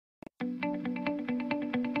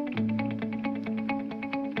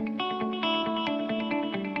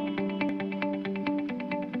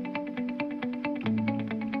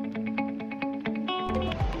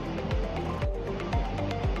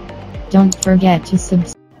Don't forget to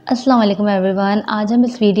subscribe. अस्सलाम वालेकुम everyone. आज हम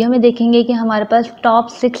इस वीडियो में देखेंगे कि हमारे पास टॉप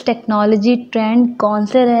 6 टेक्नोलॉजी ट्रेंड कौन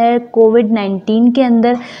से रहे कोविड-19 के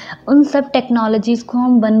अंदर। उन सब टेक्नोलॉजीज़ को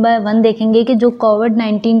हम वन बाय वन देखेंगे कि जो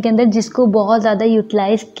कोविड-19 के अंदर जिसको बहुत ज़्यादा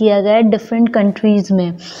यूटिलाइज़ किया गया है डिफरेंट कंट्रीज़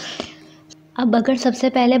में। अब अगर सबसे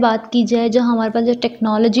पहले बात की जाए जो हमारे पास जो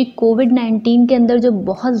टेक्नोलॉजी कोविड-19 के अंदर जो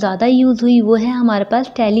बहुत ज़्यादा यूज़ हुई वो है हमारे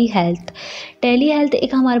पास टेली हेल्थ। टेली हेल्थ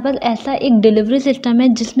एक हमारे पास ऐसा एक डिलीवरी सिस्टम है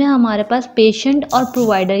जिसमें हमारे पास पेशेंट और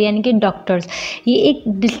प्रोवाइडर यानी कि डॉक्टर्स ये एक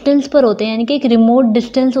डिस्टेंस पर होते हैं, यानी कि एक रिमोट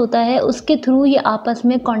डिस्टेंस होता है, उसके थ्रू ये आपस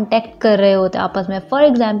में कांटेक्ट कर रहे होते हैं आपस में। फॉर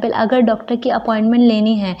एग्जांपल अगर डॉक्टर की अपॉइंटमेंट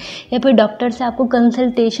लेनी है या फिर डॉक्टर से आपको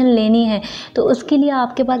कंसल्टेशन लेनी है तो उसके लिए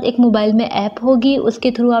आपके पास एक मोबाइल में ऐप होगी,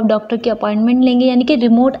 उसके थ्रू आप डॉक्टर की अपॉइंटमेंट लेंगे, यानी कि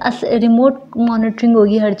रिमोट मॉनिटरिंग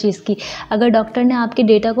होगी हर चीज़ की। अगर डॉक्टर ने आपके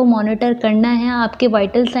डेटा को मॉनिटर करना है, आपके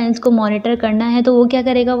वाइटल साइंस को मॉनिटर करना है तो वो क्या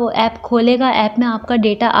करेगा, वो ऐप खोलेगा, ऐप में आपका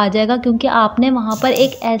डेटा आ जाएगा क्योंकि आपने वहाँ पर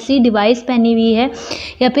एक ऐसी डिवाइस पहनी हुई है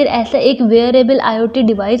या फिर ऐसा एक वेयरेबल IoT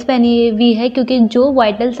डिवाइस पहनी हुई है क्योंकि जो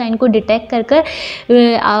वाइटल साइन को डिटेक्ट कर कर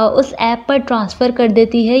उस ऐप पर ट्रांसफ़र कर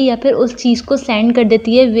देती है या फिर उस चीज़ को सेंड कर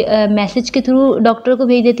देती है, मैसेज के थ्रू डॉक्टर को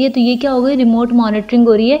भेज देती है। तो ये क्या हो गई, रिमोट मॉनिटरिंग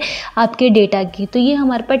हो रही है आपके डेटा की। तो ये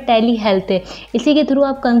हमारे पास टेली हेल्थ है। इसी के थ्रू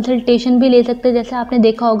आप कंसल्टेशन भी ले सकते हैं, जैसे आपने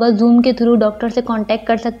देखा होगा जूम के थ्रू डॉक्टर से कांटेक्ट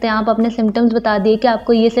कर सकते हैं। आप अपने सिम्टम्स बता दिए कि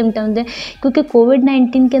आपको ये सिम्टम्स हैं, क्योंकि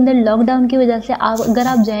कोविड-19 के अंदर लॉकडाउन की वजह से अगर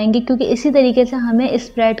आप जाएंगे, क्योंकि इसी तरीके से हमें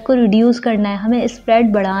स्प्रेड को रिड्यूस करना है, हमें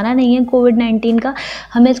स्प्रेड बढ़ाना नहीं है कोविड-19 का,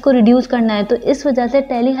 हमें इसको रिड्यूस करना है। तो इस वजह से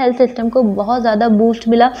टेली हेल्थ सिस्टम को बहुत ज़्यादा बूस्ट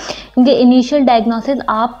मिला, क्योंकि इनिशियल डायग्नोसिस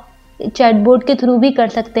आप चैटबोर्ड के थ्रू भी कर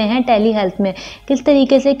सकते हैं। टेली हेल्थ में किस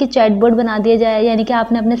तरीके से कि चैटबोर्ड बना दिया जाए, यानी कि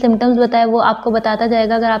आपने अपने सिम्टम्स बताए वो आपको बताता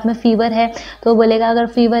जाएगा। अगर आप में फ़ीवर है तो बोलेगा अगर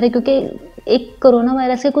फ़ीवर है, क्योंकि एक कोरोना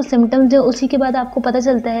वायरस के कुछ सिम्टम्स हैं उसी के बाद आपको पता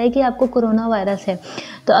चलता है कि आपको कोरोना वायरस है।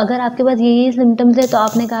 तो अगर आपके पास यही सिम्टम्स है तो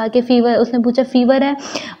आपने कहा कि फ़ीवर, उसने पूछा फ़ीवर है,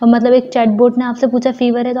 और मतलब एक चैटबॉट ने आपसे पूछा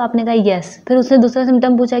फ़ीवर है तो आपने कहा येस। फिर उसने दूसरा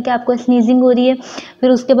सिम्टम पूछा कि आपको स्नीजिंग हो रही है, फिर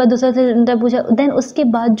उसके बाद दूसरा सिम्टम पूछा, देन उसके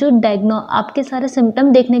बाद जो आपके सारे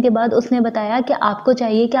सिम्टम देखने के बाद उसने बताया कि आपको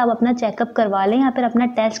चाहिए कि आप अपना चेकअप करवा लें या फिर अपना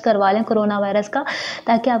टेस्ट करवा लें कोरोना वायरस का,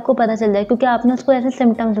 ताकि आपको पता चल जाए, क्योंकि आपने उसको ऐसे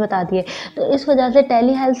सिम्टम्स बता दिए। तो इस वजह से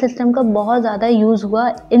टेली हेल्थ सिस्टम का बहुत ज़्यादा यूज़ हुआ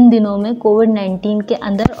इन दिनों में कोविड-19 के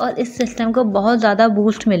अंदर, और इस सिस्टम को बहुत ज़्यादा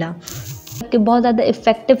बूस्ट मिला कि बहुत ज़्यादा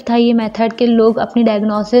इफ़ेक्टिव था ये मेथड कि लोग अपनी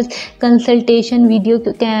डायग्नोसिस कंसल्टेशन वीडियो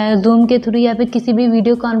जूम के थ्रू या फिर किसी भी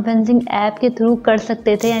वीडियो कॉन्फ्रेंसिंग ऐप के थ्रू कर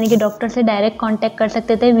सकते थे, यानी कि डॉक्टर से डायरेक्ट कांटेक्ट कर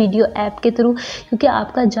सकते थे वीडियो ऐप के थ्रू। क्योंकि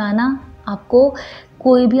आपका जाना, आपको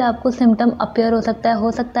कोई भी आपको सिम्टम अपीयर हो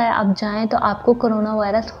सकता है आप जाएं तो आपको कोरोना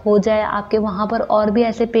वायरस हो जाए, आपके वहाँ पर और भी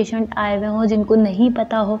ऐसे पेशेंट आए हुए हों जिनको नहीं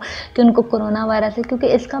पता हो कि उनको कोरोना वायरस है, क्योंकि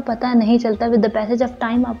इसका पता नहीं चलता, with the passage of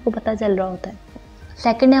time आपको पता चल रहा होता है।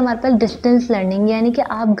 सेकंड है हमारे पास डिस्टेंस लर्निंग, यानी कि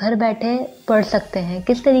आप घर बैठे पढ़ सकते हैं।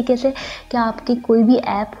 किस तरीके से कि आपकी कोई भी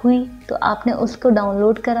ऐप हुई तो आपने उसको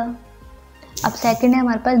डाउनलोड करा। अब सेकंड है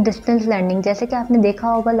हमारे पास डिस्टेंस लर्निंग, जैसे कि आपने देखा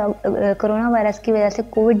होगा कोरोना वायरस की वजह से,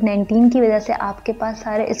 कोविड-19 की वजह से आपके पास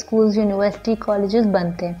सारे स्कूल्स, यूनिवर्सिटी, कॉलेजेस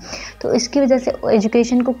बंद थे। तो इसकी वजह से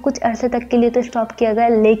एजुकेशन को कुछ अरसे तक के लिए तो स्टॉप किया गया,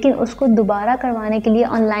 लेकिन उसको दोबारा करवाने के लिए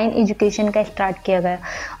ऑनलाइन एजुकेशन का स्टार्ट किया गया।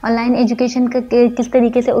 ऑनलाइन एजुकेशन का किस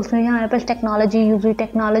तरीके से, उसमें हमारे पास टेक्नोलॉजी यूज़ हुई।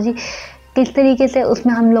 टेक्नोलॉजी किस तरीके से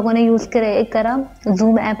उसमें हम लोगों ने यूज़ करा,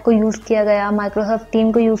 जूम ऐप को यूज़ किया गया, माइक्रोसॉफ्ट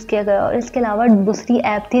टीम को यूज़ किया गया, और इसके अलावा दूसरी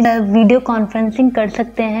ऐप थी वीडियो कॉन्फ्रेंसिंग कर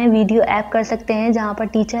सकते हैं, वीडियो ऐप कर सकते हैं जहाँ पर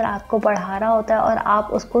टीचर आपको पढ़ा रहा होता है और आप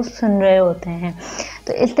उसको सुन रहे होते हैं।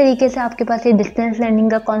 तो इस तरीके से आपके पास ये डिस्टेंस लर्निंग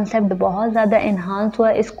का कॉन्सेप्ट बहुत ज़्यादा इन्हांस हुआ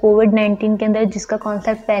इस कोविड-19 के अंदर, जिसका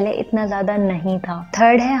कॉन्सेप्ट पहले इतना ज़्यादा नहीं था।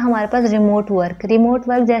 थर्ड है हमारे पास रिमोट वर्क। रिमोट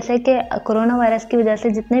वर्क जैसे कि कोरोना वायरस की वजह से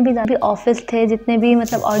जितने भी ऑफिस थे, जितने भी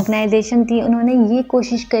मतलब ऑर्गेनाइजेशन थी, उन्होंने ये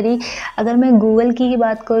कोशिश करी, अगर मैं गूगल की ही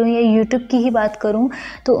बात करूं या यूट्यूब की ही बात करूं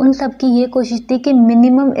तो उन सब की ये कोशिश थी कि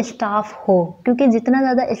मिनिमम स्टाफ हो, क्योंकि जितना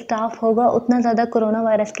ज़्यादा स्टाफ होगा उतना ज़्यादा कोरोना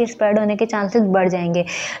वायरस के स्प्रेड होने के चांसेस बढ़ जाएंगे।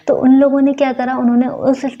 तो उन लोगों ने क्या करा, उन्होंने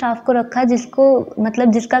उस स्टाफ को रखा जिसको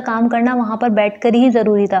मतलब जिसका काम करना वहाँ पर बैठकर ही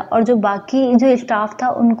ज़रूरी था, और जो बाकी जो स्टाफ था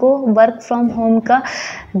उनको वर्क फ्रॉम होम का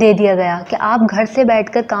दे दिया गया कि आप घर से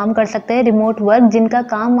बैठकर काम कर सकते हैं, रिमोट वर्क, जिनका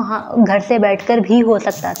काम वहाँ घर से बैठकर भी हो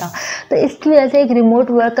सकता था। तो इसकी वजह से एक रिमोट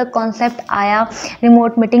वर्क का कॉन्सेप्ट आया,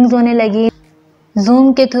 रिमोट मीटिंग्स होने लगी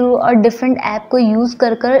जूम के थ्रू, और डिफरेंट ऐप को यूज़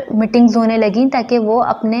कर मीटिंग्स होने लगी ताकि वो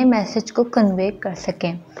अपने मैसेज को कन्वे कर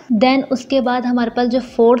सकें। देन उसके बाद हमारे पास जो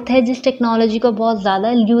फोर्थ है जिस टेक्नोलॉजी को बहुत ज़्यादा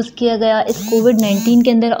यूज़ किया गया इस कोविड-19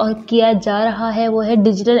 के अंदर और किया जा रहा है, वो है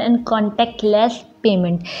डिजिटल एंड कॉन्टैक्टलेस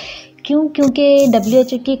पेमेंट। क्योंकि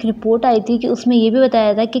WHO की एक रिपोर्ट आई थी कि उसमें ये भी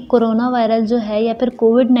बताया था कि कोरोना वायरस जो है या फिर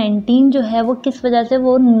कोविड-19 जो है वो किस वजह से,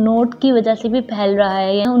 वो नोट की वजह से भी फैल रहा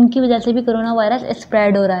है या उनकी वजह से भी कोरोना वायरस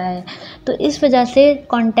स्प्रेड हो रहा है। तो इस वजह से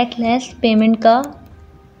कॉन्टैक्टलेस पेमेंट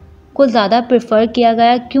को ज़्यादा प्रेफर किया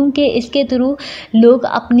गया, क्योंकि इसके थ्रू लोग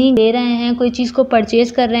अपनी ले रहे हैं, कोई चीज़ को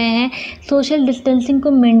परचेज़ कर रहे हैं, सोशल डिस्टेंसिंग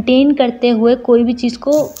को मेंटेन करते हुए कोई भी चीज़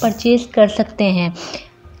को परचेज़ कर सकते हैं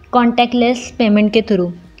कॉन्टैक्टलेस पेमेंट के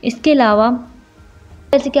थ्रू। इसके अलावा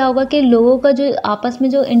ऐसे क्या होगा कि लोगों का जो आपस में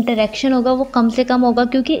जो इंटरेक्शन होगा वो कम से कम होगा,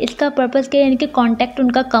 क्योंकि इसका पर्पस क्या है, यानी कि कांटेक्ट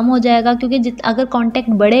उनका कम हो जाएगा। क्योंकि अगर कांटेक्ट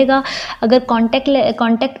बढ़ेगा, अगर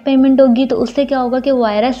कांटेक्ट पेमेंट होगी तो उससे क्या होगा कि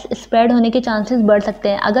वायरस स्प्रेड होने के चांसेस बढ़ सकते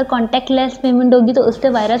हैं। अगर कांटेक्टलेस पेमेंट होगी तो उससे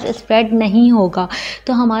वायरस स्प्रेड नहीं होगा।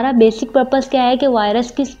 तो हमारा बेसिक पर्पस क्या है कि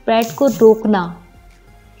वायरस की स्प्रेड को रोकना,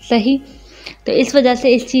 सही। तो इस वजह से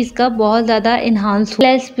इस चीज़ का बहुत ज़्यादा इन्हांस हुआ।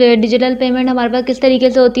 डिजिटल पेमेंट हमारे पास किस तरीके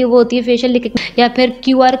से होती है, वो होती है फेशियल या फिर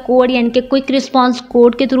QR कोड, यानी कि क्विक रिस्पांस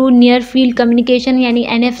कोड के थ्रू, नियर फील्ड कम्युनिकेशन यानी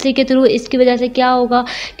NFC के थ्रू। इसकी वजह से क्या होगा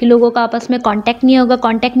कि लोगों का आपस में कांटेक्ट नहीं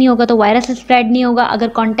होगा तो वायरस स्प्रेड नहीं होगा, अगर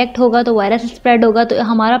कांटेक्ट होगा तो वायरस स्प्रेड होगा। तो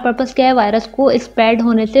हमारा पर्पस क्या है, वायरस को स्प्रेड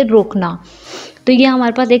होने से रोकना। तो ये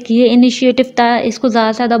हमारे पास एक ये इनिशिएटिव था, इसको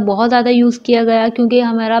ज़्यादा से ज़्यादा बहुत ज़्यादा यूज़ किया गया, क्योंकि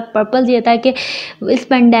हमारा पर्पस ये था कि इस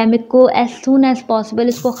पेंडेमिक को एज सून एज़ पॉसिबल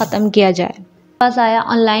इसको ख़त्म किया जाए। पास आया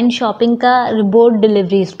ऑनलाइन शॉपिंग का, रिपोर्ट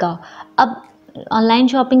डिलीवरीज़ का। अब ऑनलाइन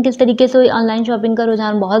शॉपिंग किस तरीके से हुई, ऑनलाइन शॉपिंग का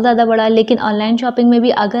रुझान बहुत ज़्यादा बढ़ा, लेकिन ऑनलाइन शॉपिंग में भी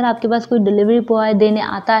अगर आपके पास कोई डिलीवरी बॉय देने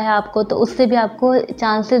आता है आपको, तो उससे भी आपको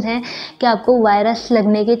चांसेस हैं कि आपको वायरस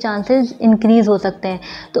लगने के चांसेस इंक्रीज़ हो सकते हैं।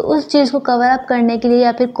 तो उस चीज़ को कवर अप करने के लिए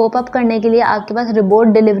या फिर कोप अप करने के लिए आपके पास रिमोट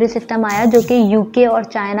डिलीवरी सिस्टम आया, जो कि UK और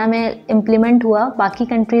चाइना में इम्प्लीमेंट हुआ, बाकी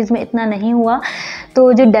कंट्रीज़ में इतना नहीं हुआ।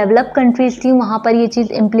 तो जो डेवलप कंट्रीज़ थी वहाँ पर ये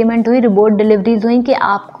चीज़ इम्प्लीमेंट हुई, रिमोट डिलीवरीज हुई कि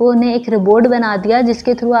आपको ने एक रिमोट बना दिया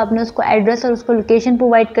जिसके थ्रू आपने उसको एड्रेस और उसको लोकेशन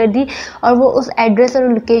प्रोवाइड कर दी, और वो उस एड्रेस और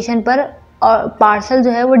लोकेशन पर और पार्सल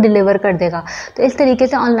जो है वो डिलीवर कर देगा। तो इस तरीके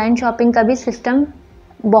से ऑनलाइन शॉपिंग का भी सिस्टम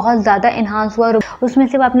बहुत ज़्यादा इन्हांस हुआ। उसमें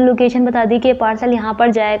सिर्फ आपने लोकेशन बता दी कि पार्सल यहाँ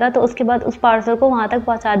पर जाएगा, तो उसके बाद उस पार्सल को वहाँ तक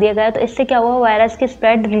पहुँचा दिया गया। तो इससे क्या हुआ, वायरस की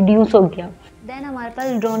स्प्रेड रिड्यूस हो गया। देन हमारे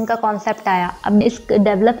पास ड्रोन का कॉन्सेप्ट आया। अब इस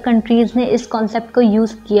डेवलप कंट्रीज़ ने इस कॉन्सेप्ट को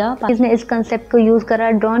यूज़ किया, इसने इस कॉन्सेप्ट को यूज़ करा।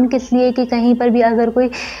 ड्रोन किस लिए कि कहीं पर भी अगर कोई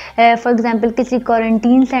फॉर एग्जांपल किसी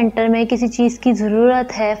क्वारंटीन सेंटर में किसी चीज़ की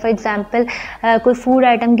ज़रूरत है, फॉर एग्जांपल कोई फूड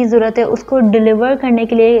आइटम की ज़रूरत है, उसको डिलीवर करने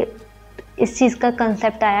के लिए इस चीज़ का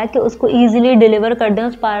कंसेप्ट आया कि उसको ईजिली डिलीवर कर दें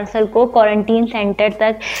उस पार्सल को क्वारंटीन सेंटर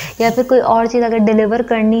तक, या फिर कोई और चीज़ अगर डिलीवर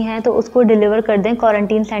करनी है तो उसको डिलीवर कर दें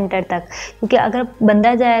क्वारंटीन सेंटर तक। क्योंकि अगर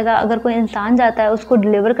बंदा जाएगा, अगर कोई इंसान जाता है उसको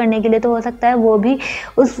डिलीवर करने के लिए, तो हो सकता है वो भी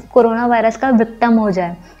उस कोरोना वायरस का विक्टिम हो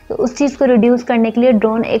जाए। तो उस चीज़ को रिड्यूस करने के लिए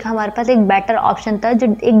ड्रोन एक हमारे पास एक बेटर ऑप्शन था, जो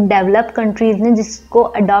एक डेवलप कंट्रीज़ ने जिसको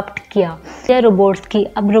अडॉप्ट किया, या रोबोट्स की।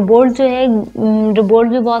 अब रोबोट जो है, रोबोट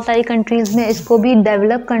भी बहुत सारी कंट्रीज़ ने इसको भी,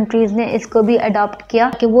 डेवलप कंट्रीज़ ने इसको भी अडॉप्ट किया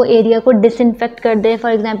कि वो एरिया को डिसइंफेक्ट कर दे।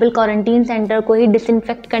 फॉर एग्जांपल क्वारंटीन सेंटर को ही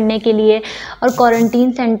डिसइंफेक्ट करने के लिए, और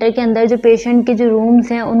क्वारंटीन सेंटर के अंदर जो पेशेंट के जो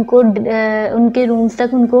रूम्स हैं उनको उनके रूम्स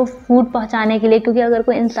तक उनको फूड पहुँचाने के लिए। क्योंकि अगर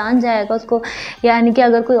कोई इंसान जाएगा उसको, यानी कि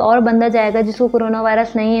अगर कोई और बंदा जाएगा जिसको कोरोना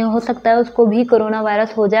वायरस नहीं, हो सकता है उसको भी कोरोना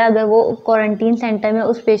वायरस हो जाए अगर वो क्वारंटीन सेंटर में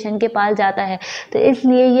उस पेशेंट के पास जाता है। तो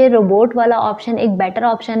इसलिए ये रोबोट वाला ऑप्शन एक बेटर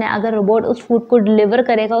ऑप्शन है। अगर रोबोट उस फूड को डिलीवर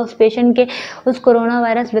करेगा उस पेशेंट के, उस कोरोना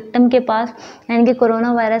वायरस विक्टिम के पास, यानी कि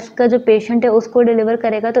कोरोना वायरस का जो पेशेंट है उसको डिलीवर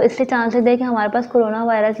करेगा, तो इससे चांसेस है कि हमारे पास कोरोना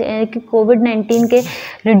वायरस यानी कि कोविड-19 के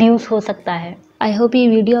रिड्यूस हो सकता है। आई होप ये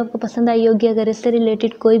वीडियो आपको पसंद आई होगी। अगर इससे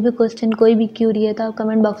रिलेटेड कोई भी क्वेश्चन, कोई भी क्यूरी है तो आप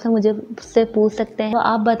कमेंट बॉक्स में मुझसे पूछ सकते हैं। तो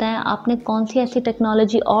आप बताएं आपने कौन सी ऐसी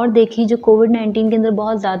टेक्नोलॉजी और देखी जो कोविड-19 के अंदर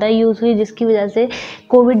बहुत ज़्यादा यूज़ हुई, जिसकी वजह से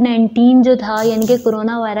कोविड-19 जो था यानी कि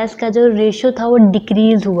कोरोना वायरस का जो रेशो था वो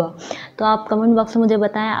डिक्रीज़ हुआ। तो आप कमेंट बॉक्स में मुझे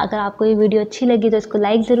बताएं। अगर आपको ये वीडियो अच्छी लगी तो इसको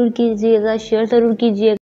लाइक ज़रूर कीजिएगा, शेयर ज़रूर कीजिएगा।